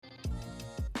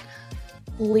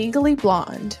Legally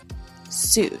Blonde,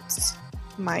 Suits,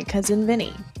 My Cousin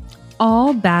Vinny.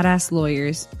 All badass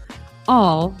lawyers,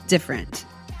 all different.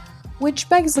 Which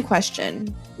begs the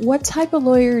question, what type of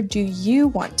lawyer do you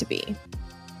want to be?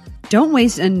 Don't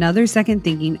waste another second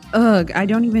thinking, ugh, I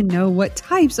don't even know what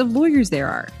types of lawyers there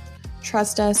are.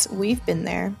 Trust us, we've been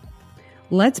there.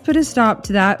 Let's put a stop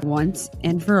to that once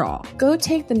and for all. Go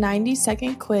take the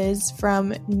 90-second quiz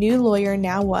from New Lawyer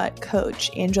Now What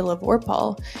coach Angela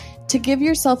Vorpal to give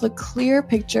yourself a clear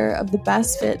picture of the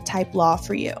best fit type law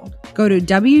for you. Go to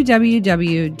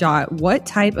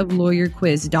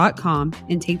www.whattypeoflawyerquiz.com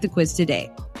and take the quiz today.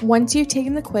 Once you've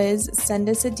taken the quiz, send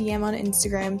us a DM on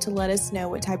Instagram to let us know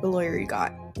what type of lawyer you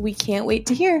got. We can't wait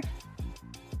to hear.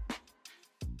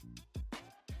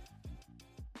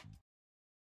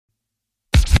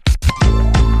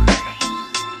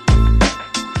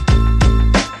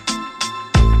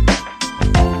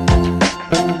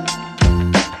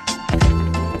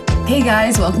 Hey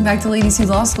guys, welcome back to Ladies Who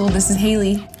Law School. This is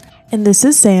Haley. And this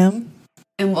is Sam.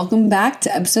 And welcome back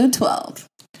to episode 12.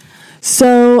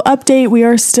 So, update, we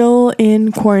are still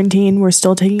in quarantine. We're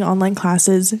still taking online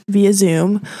classes via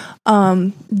Zoom.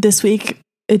 This week,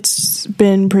 it's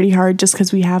been pretty hard just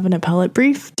because we have an appellate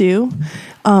brief due.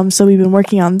 So we've been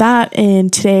working on that.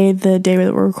 And today, the day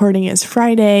that we're recording is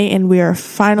Friday, and we are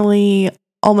finally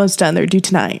almost done. They're due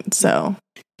tonight, so...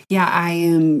 Yeah, I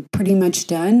am pretty much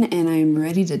done, and I'm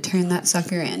ready to turn that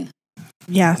sucker in.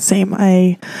 Yeah, same.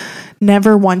 I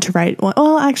never want to write one.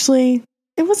 Well, actually,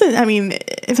 it wasn't, I mean,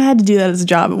 if I had to do that as a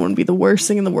job, it wouldn't be the worst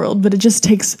thing in the world, but it just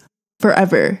takes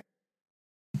forever.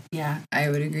 Yeah, I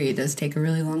would agree. It does take a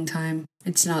really long time.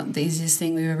 It's not the easiest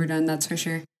thing we've ever done, that's for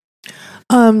sure.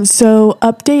 So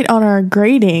update on our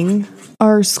grading.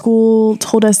 Our school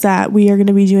told us that we are going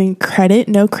to be doing credit,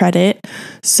 no credit.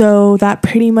 So that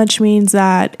pretty much means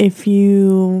that if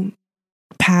you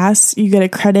pass, you get a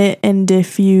credit. And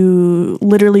if you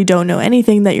literally don't know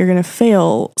anything, that you're going to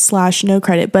fail / no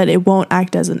credit, but it won't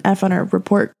act as an F on our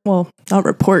report. Well, not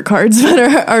report cards,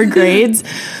 but our grades.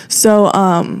 So,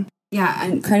 yeah,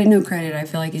 and credit, no credit, I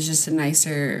feel like is just a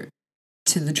nicer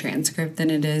to the transcript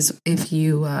than it is if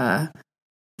you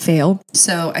fail.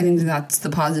 So I think that's the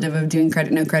positive of doing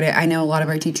credit, no credit. I know a lot of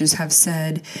our teachers have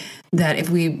said that if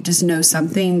we just know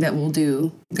something, that we'll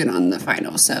do good on the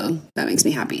final. So that makes me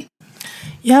happy.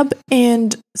 Yep.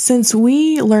 And since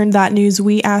we learned that news,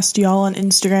 we asked y'all on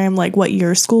Instagram, like, what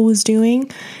your school was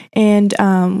doing. And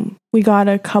we got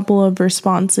a couple of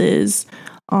responses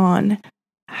on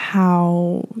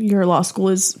how your law school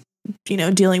is,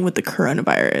 dealing with the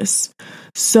coronavirus.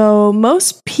 So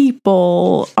most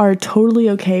people are totally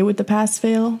okay with the pass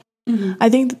fail. Mm-hmm. I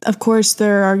think, of course,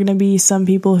 there are going to be some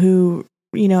people who,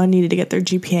 needed to get their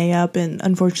GPA up, and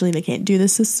unfortunately they can't do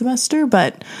this semester,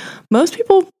 but most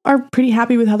people are pretty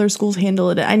happy with how their schools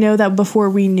handled it. I know that before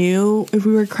we knew if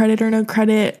we were credit or no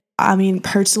credit, I mean,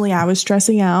 personally, I was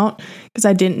stressing out because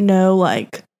I didn't know,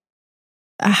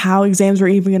 how exams were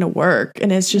even going to work.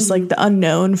 And it's just, the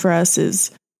unknown for us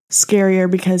is scarier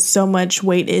because so much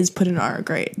weight is put in our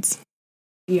grades.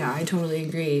 Yeah, I totally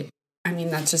agree. I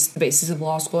mean, that's just the basis of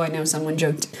law school. I know someone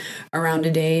joked around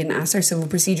today and asked our civil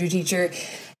procedure teacher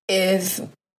if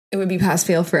it would be pass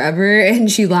fail forever,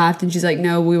 and she laughed and she's like,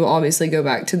 no, we will obviously go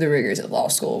back to the rigors of law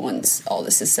school once all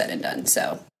this is said and done.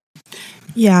 So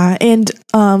yeah, and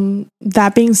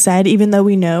that being said, even though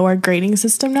we know our grading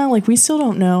system now, we still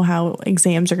don't know how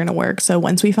exams are going to work. So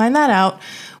once we find that out,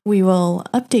 we will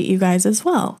update you guys as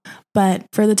well. But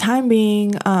for the time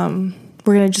being, we're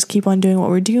going to just keep on doing what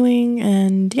we're doing.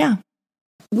 And yeah.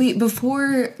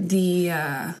 Before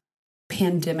the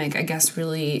pandemic, I guess,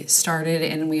 really started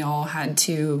and we all had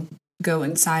to go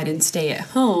inside and stay at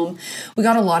home, we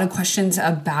got a lot of questions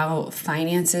about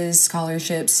finances,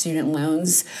 scholarships, student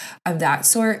loans, of that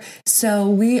sort. So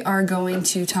we are going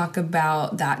to talk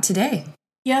about that today.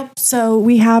 Yep. So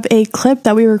we have a clip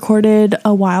that we recorded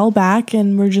a while back,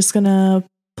 and we're just going to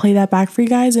play that back for you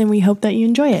guys, and we hope that you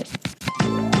enjoy it.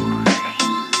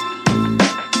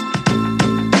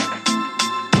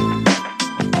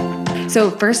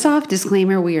 So first off,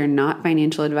 disclaimer, we are not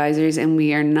financial advisors and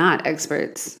we are not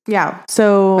experts. Yeah.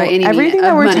 So everything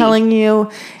that we're telling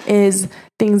you is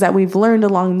things that we've learned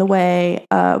along the way,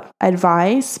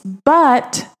 advice,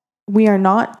 but we are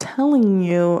not telling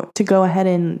you to go ahead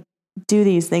and do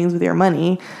these things with your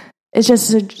money. It's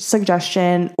just a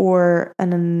suggestion or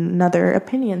another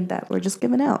opinion that we're just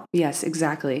giving out. Yes,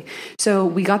 exactly. So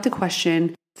we got the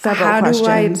question, several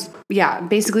questions.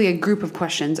 Basically a group of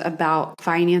questions about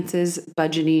finances,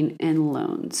 budgeting, and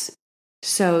loans.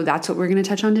 So that's what we're going to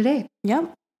touch on today.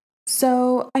 Yep.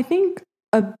 So I think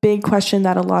a big question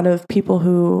that a lot of people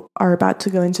who are about to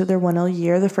go into their 1L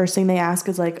year, the first thing they ask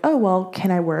is like, oh, well,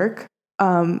 can I work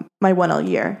my 1L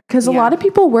year? Because a lot of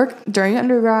people work during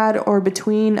undergrad or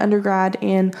between undergrad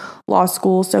and law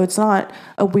school. So it's not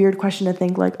a weird question to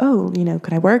think like, oh, you know,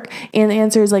 could I work? And the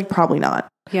answer is like, probably not.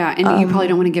 Yeah. And you probably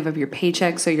don't want to give up your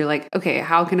paycheck. So you're like, okay,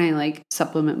 how can I like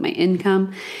supplement my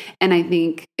income? And I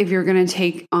think if you're going to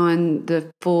take on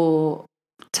the full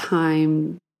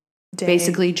time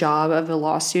basically job of a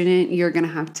law student, you're going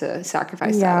to have to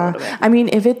sacrifice that a little bit. I mean,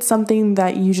 if it's something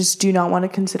that you just do not want to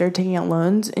consider taking out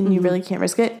loans and you really can't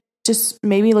risk it, just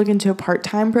maybe look into a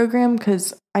part-time program,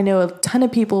 because I know a ton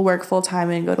of people work full-time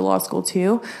and go to law school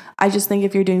too. I just think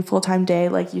if you're doing full-time day,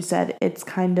 like you said, it's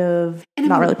kind of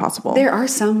not really possible. There are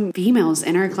some females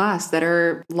in our class that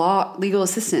are legal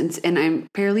assistants and I'm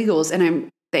paralegals and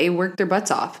they work their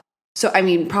butts off. So, I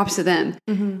mean, props to them.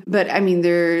 But, I mean,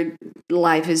 their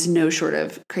life is no short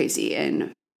of crazy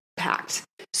and packed.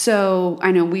 So,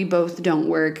 I know we both don't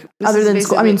work. Other than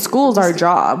school. I mean, school's our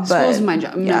job. But school's my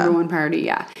job. Number one priority,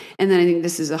 And then I think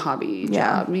this is a hobby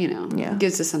job, you know.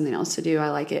 Gives us something else to do. I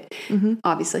like it,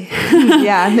 obviously.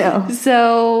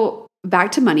 So,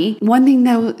 back to money. One thing,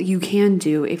 though, you can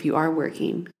do if you are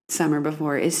working summer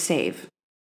before is save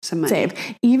some money.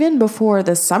 Even before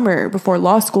the summer, before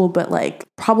law school, but like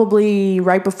probably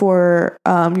right before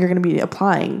you're going to be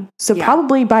applying. So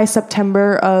probably by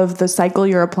September of the cycle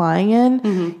you're applying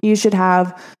in, you should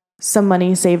have some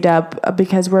money saved up,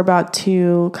 because we're about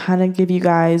to kind of give you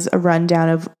guys a rundown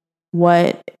of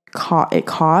what it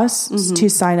costs to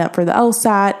sign up for the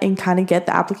LSAT and kind of get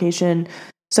the application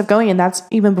stuff going. And that's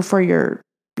even before you're,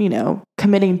 you know,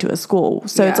 committing to a school.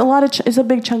 So it's a lot of, it's a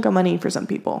big chunk of money for some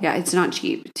people. Yeah. It's not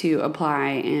cheap to apply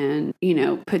and, you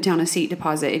know, put down a seat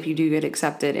deposit if you do get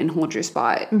accepted and hold your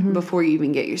spot before you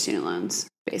even get your student loans,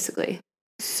 basically.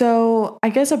 So I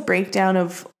guess a breakdown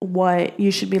of what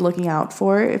you should be looking out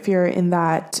for if you're in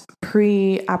that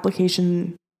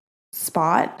pre-application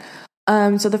spot.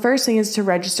 So the first thing is to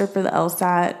register for the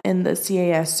LSAT in the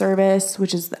CAS service,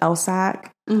 which is the LSAC.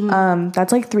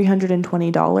 That's like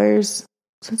 $320.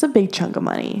 So it's a big chunk of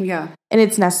money. Yeah. And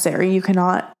it's necessary. You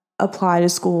cannot apply to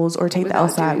schools or take the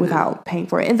LSAT without paying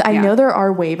for it. And I know there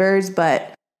are waivers,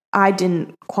 but I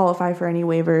didn't qualify for any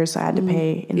waivers, so I had to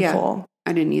pay in full.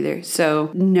 I didn't either. So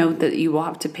note that you will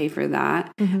have to pay for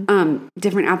that.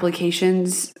 Different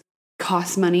applications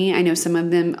cost money. I know some of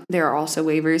them, there are also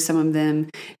waivers. Some of them,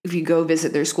 if you go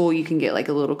visit their school, you can get like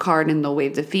a little card and they'll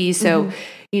waive the fee. So,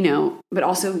 you know, but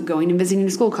also going and visiting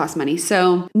the school costs money.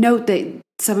 So note that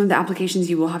some of the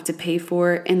applications you will have to pay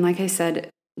for. And like I said,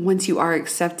 once you are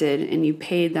accepted and you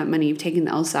paid that money, you've taken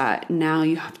the LSAT, now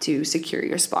you have to secure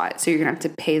your spot. So you're going to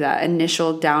have to pay that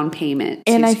initial down payment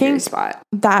to secure your spot.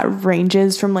 That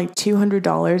ranges from like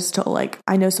 $200 to like,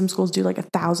 I know some schools do like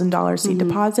 $1,000 seat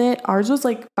deposit. Ours was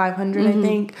like $500, I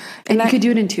think. And you could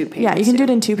do it in 2 payments. Yeah, you can do it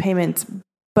in 2 payments.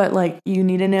 But like you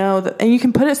need to know that, and you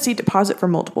can put a seat deposit for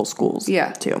multiple schools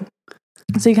too.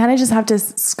 So you kind of just have to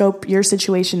scope your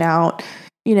situation out.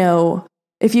 You know,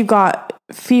 if you've got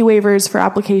fee waivers for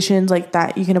applications like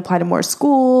that, you can apply to more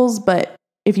schools. But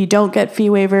if you don't get fee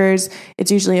waivers,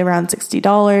 it's usually around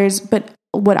 $60. But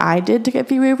what I did to get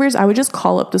fee waivers, I would just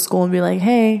call up the school and be like,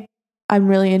 hey, I'm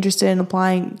really interested in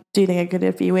applying. Do you think I could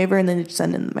get a fee waiver? And then just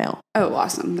send it in the mail. Oh,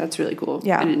 awesome. That's really cool.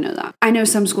 Yeah. I didn't know that. I know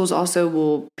some schools also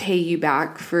will pay you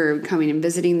back for coming and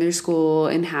visiting their school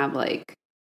and have like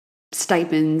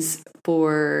stipends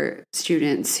for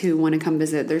students who want to come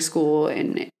visit their school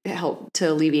and help to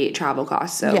alleviate travel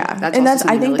costs. So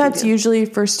I think that's usually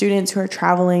for students who are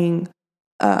traveling.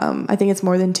 I think it's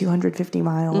more than 250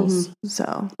 miles.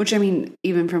 So, which I mean,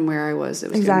 even from where I was,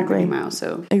 it was 250 miles.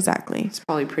 So it's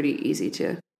probably pretty easy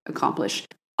to accomplish.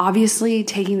 Obviously,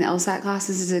 taking the LSAT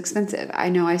classes is expensive. I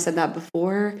know I said that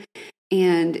before,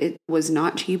 and it was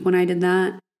not cheap when I did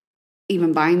that.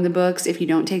 Even buying the books, if you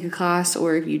don't take a class,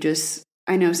 or if you just,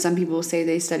 I know some people say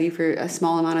they study for a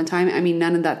small amount of time. I mean,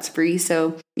 none of that's free.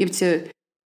 So you have to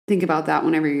think about that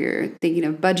whenever you're thinking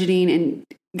of budgeting and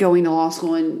going to law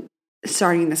school and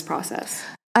starting this process.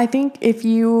 I think if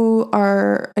you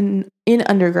are in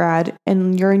undergrad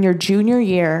and you're in your junior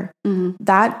year,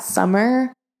 that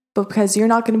summer, because you're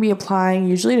not going to be applying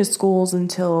usually to schools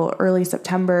until early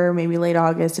September, maybe late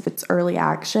August if it's early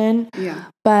action. Yeah.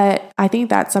 But I think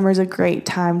that summer is a great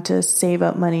time to save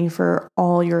up money for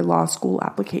all your law school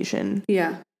application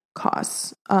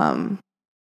costs.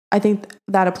 I think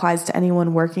that applies to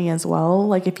anyone working as well.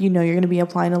 Like if you know you're going to be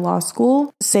applying to law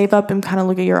school, save up and kind of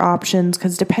look at your options,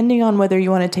 because depending on whether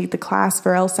you want to take the class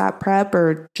for LSAT prep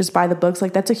or just buy the books,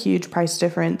 like that's a huge price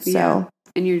difference. Yeah. So,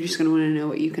 and you're just going to want to know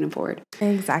what you can afford.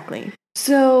 Exactly.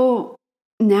 So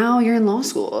now you're in law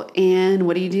school. And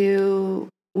what do you do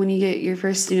when you get your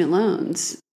first student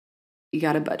loans? You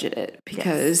got to budget it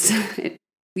because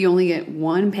you only get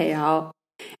one payout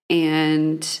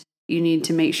and you need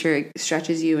to make sure it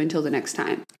stretches you until the next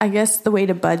time. I guess the way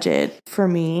to budget for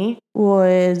me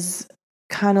was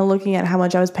kind of looking at how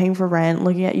much I was paying for rent,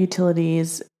 looking at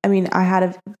utilities. I mean, I had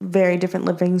a very different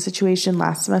living situation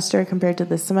last semester compared to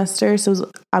this semester. So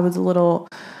I was a little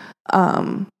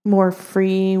more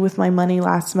free with my money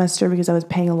last semester because I was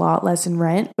paying a lot less in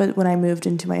rent. But when I moved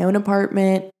into my own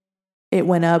apartment, it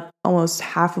went up almost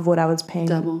half of what I was paying.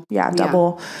 Double. Yeah,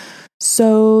 double. Yeah.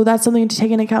 So that's something to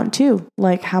take into account too.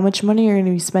 Like how much money you're going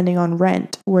to be spending on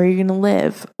rent, where you're going to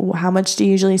live, how much do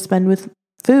you usually spend with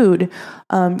food,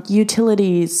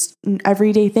 utilities,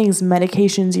 everyday things,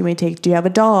 medications you may take. Do you have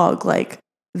a dog? Like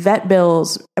vet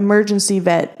bills, emergency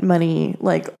vet money,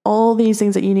 like all these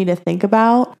things that you need to think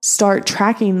about. Start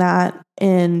tracking that,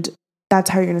 and that's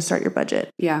how you're going to start your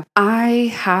budget. Yeah.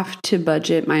 I have to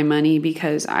budget my money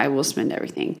because I will spend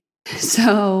everything.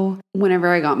 So whenever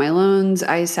I got my loans,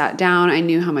 I sat down, I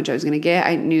knew how much I was going to get.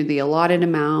 I knew the allotted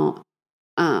amount.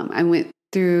 I went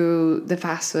through the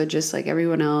FAFSA just like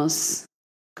everyone else,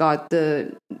 got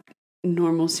the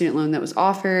normal student loan that was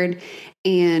offered.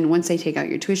 And once they take out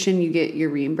your tuition, you get your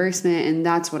reimbursement. And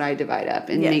that's what I divide up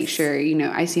and make sure,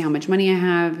 I see how much money I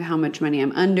have, how much money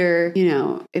I'm under,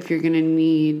 if you're going to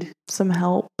need some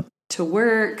help to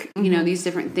work, these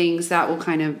different things that will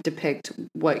kind of depict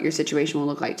what your situation will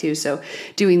look like too. So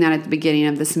doing that at the beginning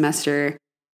of the semester,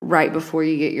 right before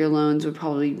you get your loans, would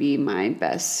probably be my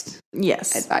best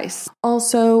advice.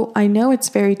 Also, I know it's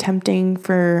very tempting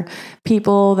for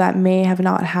people that may have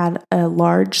not had a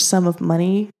large sum of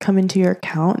money come into your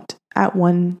account at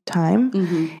one time.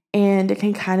 Mm-hmm. And it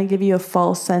can kind of give you a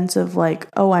false sense of like,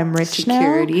 oh, I'm rich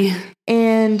security. Now.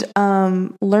 And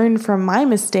learn from my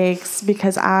mistakes,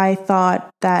 because I thought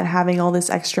that having all this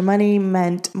extra money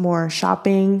meant more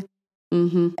shopping.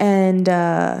 Mm-hmm. And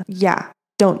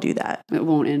don't do that. It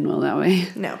won't end well that way.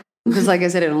 No. Because like I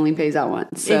said, it only pays out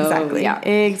once. So, exactly. Yeah.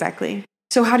 Exactly.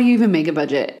 So how do you even make a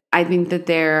budget? I think that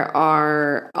there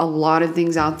are a lot of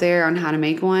things out there on how to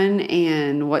make one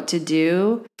and what to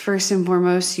do. First and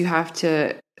foremost, you have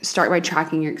to start by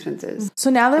tracking your expenses. So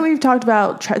now that we've talked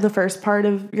about the first part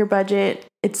of your budget,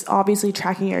 it's obviously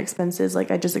tracking your expenses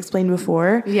like I just explained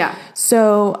before. Yeah.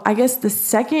 So I guess the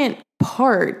second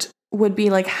part would be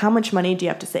like, how much money do you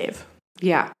have to save?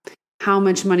 Yeah. How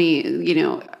much money,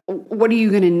 what are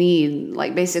you going to need?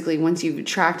 Like basically once you've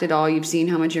tracked it all, you've seen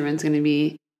how much your rent's going to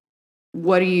be.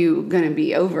 What are you going to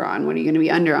be over on? What are you going to be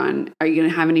under on? Are you going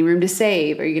to have any room to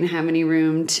save? Are you going to have any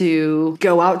room to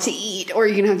go out to eat? Or are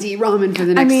you going to have to eat ramen for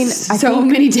the next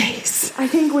many days? I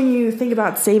think when you think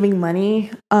about saving money,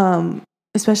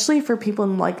 especially for people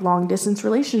in like long distance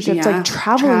relationships, like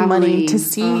traveling money to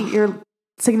see your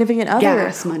significant other,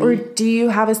 gas money. Or do you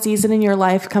have a season in your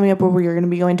life coming up where you're going to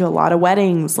be going to a lot of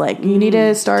weddings? Like you need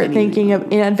to start thinking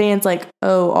of in advance, like,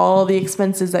 oh, all the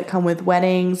expenses that come with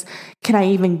weddings. Can I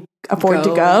even afford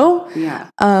to go? Yeah.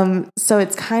 So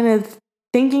it's kind of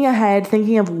thinking ahead,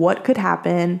 thinking of what could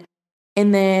happen,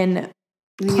 and then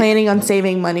planning on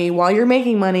saving money while you're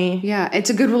making money. Yeah.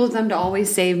 It's a good rule of thumb to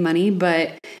always save money,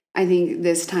 but I think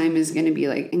this time is going to be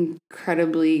like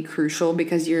incredibly crucial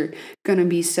because you're going to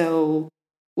be so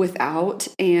without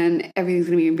and everything's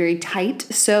going to be very tight.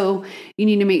 So you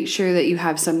need to make sure that you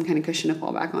have some kind of cushion to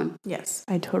fall back on. Yes,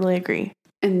 I totally agree.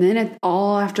 And then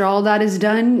after all that is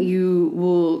done, you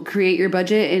will create your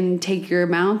budget and take your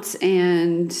amounts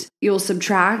and you'll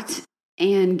subtract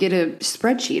and get a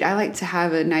spreadsheet. I like to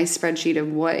have a nice spreadsheet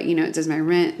of what, it says my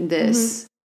rent, this,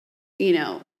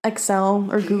 Excel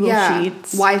or Google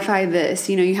Sheets. Wi-Fi this.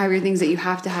 You have your things that you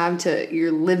have to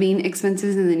your living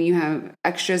expenses, and then you have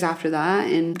extras after that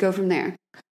and go from there.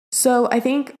 So I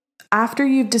think after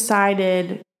you've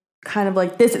decided kind of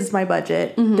like, this is my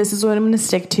budget, this is what I'm going to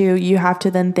stick to, you have to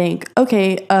then think,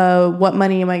 okay, what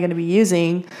money am I going to be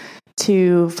using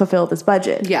to fulfill this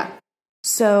budget? Yeah.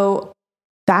 So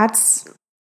that's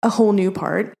a whole new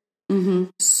part. Mm-hmm.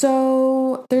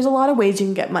 So there's a lot of ways you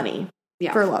can get money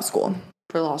for law school.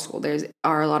 For law school, there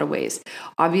are a lot of ways.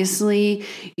 Obviously,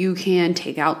 you can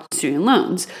take out student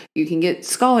loans. You can get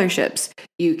scholarships.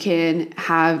 You can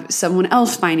have someone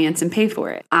else finance and pay for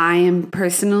it. I am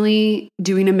personally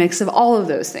doing a mix of all of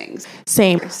those things.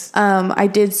 Same. I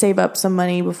did save up some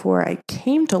money before I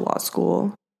came to law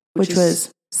school, which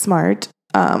was smart.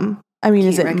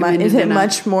 Is it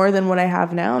much more than what I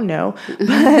have now? No,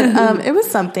 but it was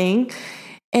something.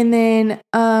 And then,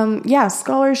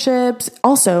 scholarships.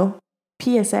 Also,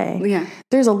 PSA. Yeah.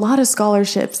 There's a lot of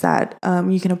scholarships that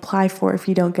you can apply for if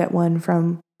you don't get one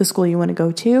from the school you want to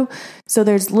go to. So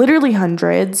there's literally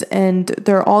hundreds, and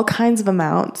there are all kinds of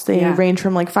amounts. They range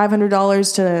from like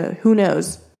 $500 to who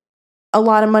knows, a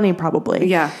lot of money probably.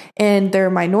 Yeah. And there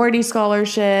are minority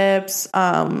scholarships,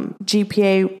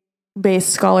 GPA based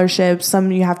scholarships.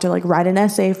 Some you have to like write an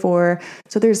essay for.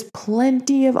 So there's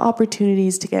plenty of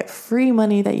opportunities to get free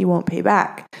money that you won't pay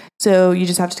back. So you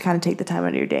just have to kind of take the time out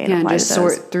of your day and apply just to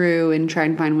those. sort through and try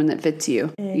and find one that fits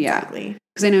you. Exactly.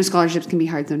 Because I know scholarships can be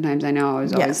hard sometimes. I know I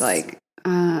was always like,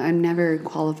 I'm never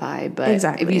qualified, but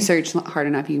if you search hard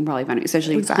enough, you can probably find it,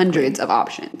 especially with hundreds of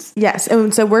options. Yes.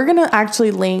 And so we're going to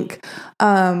actually link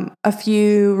a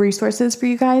few resources for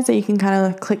you guys that you can kind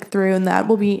of click through, and that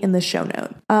will be in the show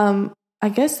note. I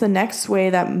guess the next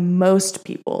way that most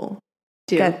people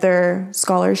get their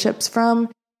scholarships from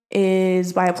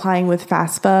is by applying with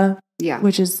FAFSA,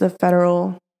 which is the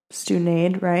federal student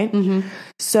aid, right? Mm-hmm.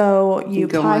 So you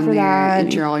apply for that,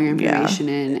 enter all your information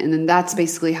in, and then that's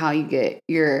basically how you get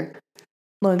your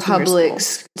loans, public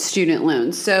student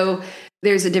loans. So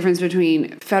there's a difference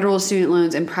between federal student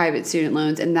loans and private student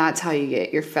loans, and that's how you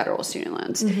get your federal student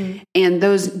loans. Mm-hmm. And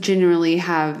those generally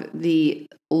have the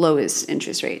lowest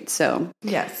interest rate. So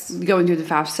going through the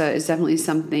FAFSA is definitely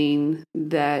something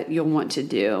that you'll want to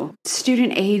do.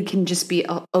 Student aid can just be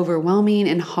overwhelming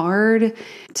and hard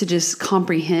to just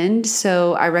comprehend.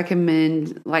 So I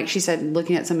recommend, like she said,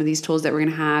 looking at some of these tools that we're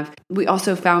going to have. We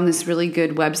also found this really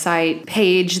good website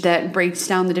page that breaks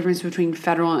down the difference between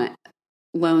federal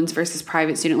loans versus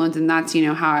private student loans. And that's,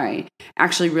 how I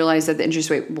actually realized that the interest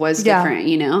rate was different,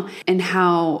 and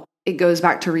how it goes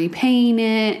back to repaying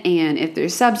it, and if they're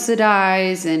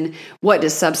subsidized, and what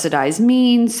does subsidized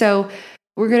mean. So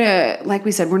we're going to, like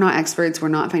we said, we're not experts, we're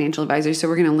not financial advisors, so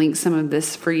we're going to link some of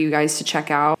this for you guys to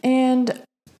check out. And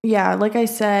like I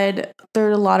said, there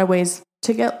are a lot of ways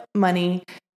to get money.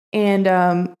 And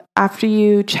after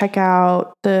you check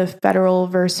out the federal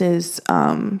versus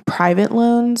private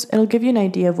loans, it'll give you an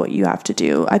idea of what you have to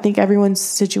do. I think everyone's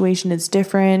situation is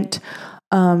different.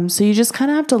 So you just kind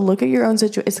of have to look at your own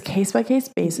situation. It's a case-by-case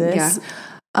basis.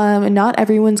 And not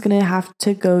everyone's going to have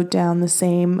to go down the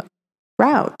same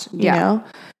route, you know?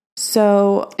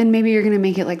 So, and maybe you're going to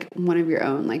make it like one of your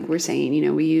own. Like we're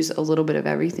saying, we use a little bit of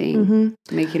everything,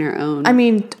 making our own. I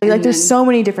mean, there's so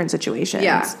many different situations.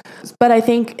 Yeah. But I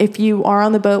think if you are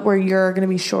on the boat where you're going to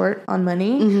be short on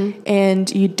money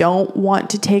and you don't want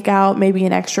to take out maybe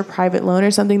an extra private loan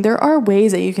or something, there are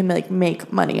ways that you can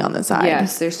make money on the side.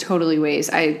 Yes, there's totally ways.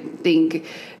 I think,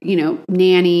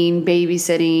 nannying,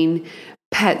 babysitting,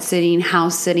 pet sitting,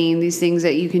 house sitting, these things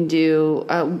that you can do,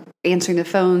 answering the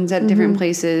phones at different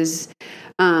places,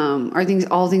 are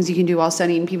all things you can do while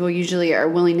studying. People usually are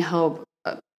willing to help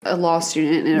a law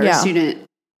student or a student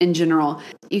in general.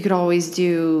 You could always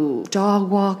do dog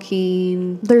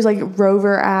walking. There's like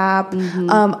Rover app.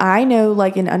 I know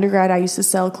in undergrad, I used to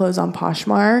sell clothes on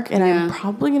Poshmark, and I'm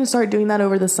probably going to start doing that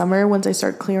over the summer once I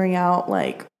start clearing out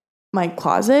my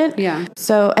closet. Yeah.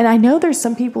 So, and I know there's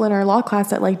some people in our law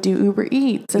class that do Uber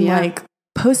Eats and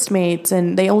Postmates,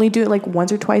 and they only do it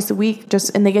once or twice a week,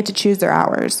 and they get to choose their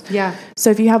hours. Yeah. So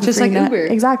if you have just like Uber.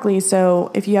 Exactly.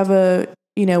 So if you have a,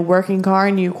 working car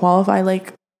and you qualify,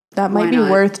 that might be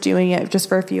worth doing it just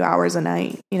for a few hours a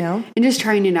night, And just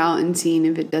trying it out and seeing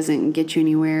if it doesn't get you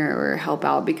anywhere or help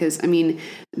out. Because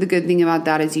the good thing about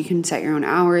that is you can set your own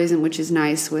hours, and which is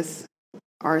nice with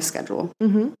our schedule.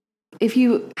 Mm-hmm. If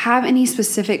you have any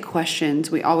specific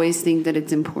questions, we always think that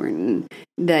it's important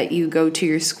that you go to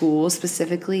your school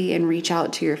specifically and reach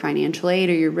out to your financial aid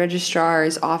or your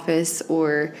registrar's office,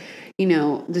 or,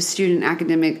 the student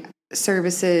academic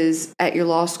services at your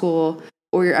law school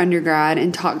or your undergrad,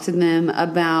 and talk to them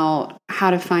about how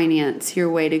to finance your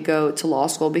way to go to law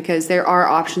school, because there are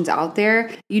options out there.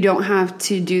 You don't have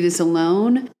to do this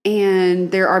alone,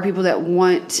 and there are people that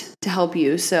want to help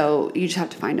you, so you just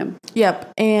have to find them.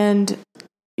 Yep. And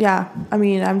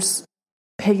I'm just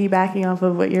piggybacking off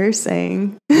of what you're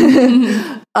saying.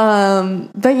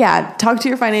 But talk to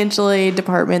your financial aid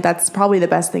department. That's probably the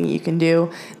best thing you can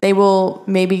do. They will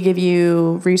maybe give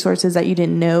you resources that you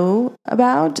didn't know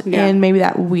about, and maybe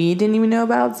that we didn't even know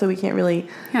about, so we can't really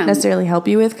necessarily help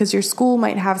you with, because your school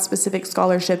might have specific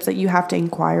scholarships that you have to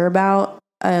inquire about,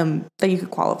 that you could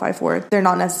qualify for. They're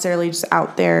not necessarily just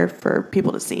out there for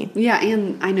people to see. Yeah,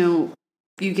 and I know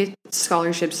you get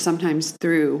scholarships sometimes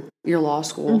through your law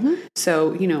school.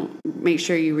 So, make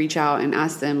sure you reach out and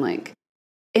ask them,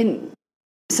 and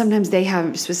sometimes they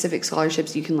have specific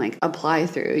scholarships you can apply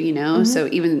through, so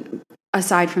even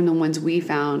aside from the ones we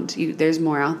found, there's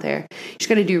more out there. You just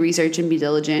got to do research and be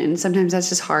diligent. And sometimes that's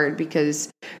just hard because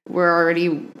we're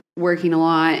already working a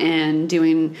lot and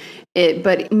doing it,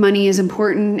 but money is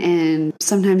important. And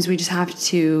sometimes we just have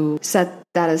to set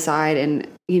that aside and,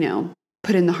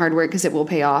 put in the hard work because it will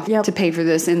pay off to pay for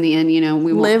this in the end.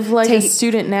 We won't live like a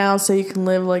student now so you can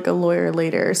live like a lawyer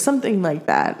later, something like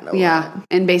that. Yeah.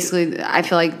 And basically I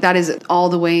feel like that is all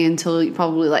the way until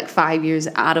probably like 5 years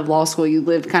out of law school. You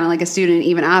live kind of like a student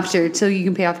even after, till you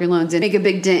can pay off your loans and make a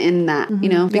big dent in that,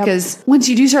 because once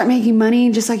you do start making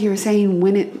money, just like you were saying,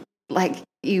 when it like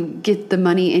you get the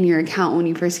money in your account when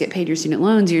you first get paid your student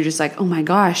loans, you're just like, oh my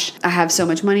gosh, I have so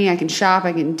much money. I can shop.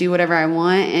 I can do whatever I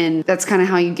want. And that's kind of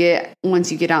how you get,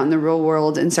 once you get out in the real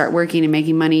world and start working and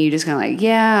making money, you just kind of like,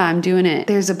 yeah, I'm doing it.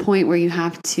 There's a point where you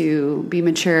have to be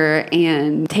mature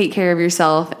and take care of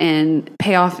yourself and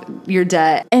pay off your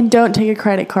debt. And don't take a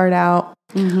credit card out.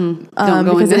 Don't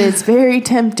go because it is very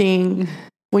tempting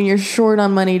when you're short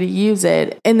on money to use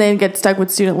it and then get stuck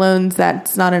with student loans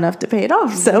that's not enough to pay it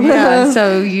off. So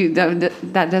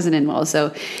that doesn't end well.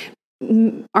 So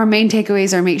our main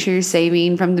takeaways are: make sure you're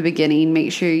saving from the beginning,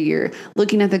 make sure you're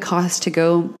looking at the cost to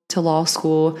go to law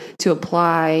school, to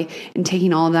apply, and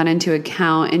taking all of that into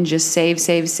account, and just save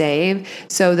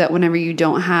so that whenever you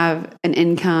don't have an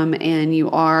income and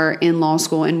you are in law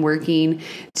school and working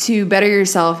to better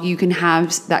yourself, you can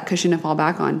have that cushion to fall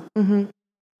back on. Mm-hmm.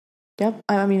 Yep.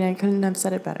 I mean, I couldn't have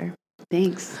said it better.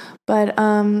 Thanks. But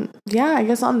I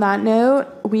guess on that note,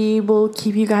 we will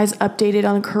keep you guys updated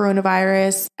on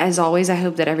coronavirus. As always, I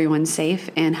hope that everyone's safe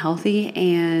and healthy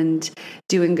and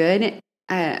doing good.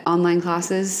 Online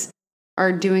classes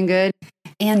are doing good.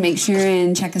 And make sure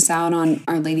and check us out on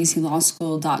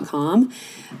ourladieswholawschool.com.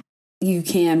 You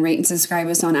can rate and subscribe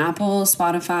us on Apple,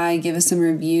 Spotify, give us some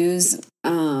reviews.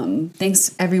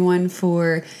 Thanks everyone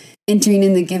for entering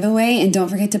in the giveaway, and don't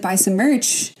forget to buy some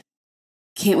merch.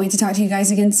 Can't wait to talk to you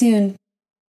guys again soon.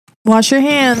 Wash your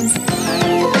hands.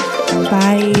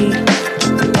 Bye.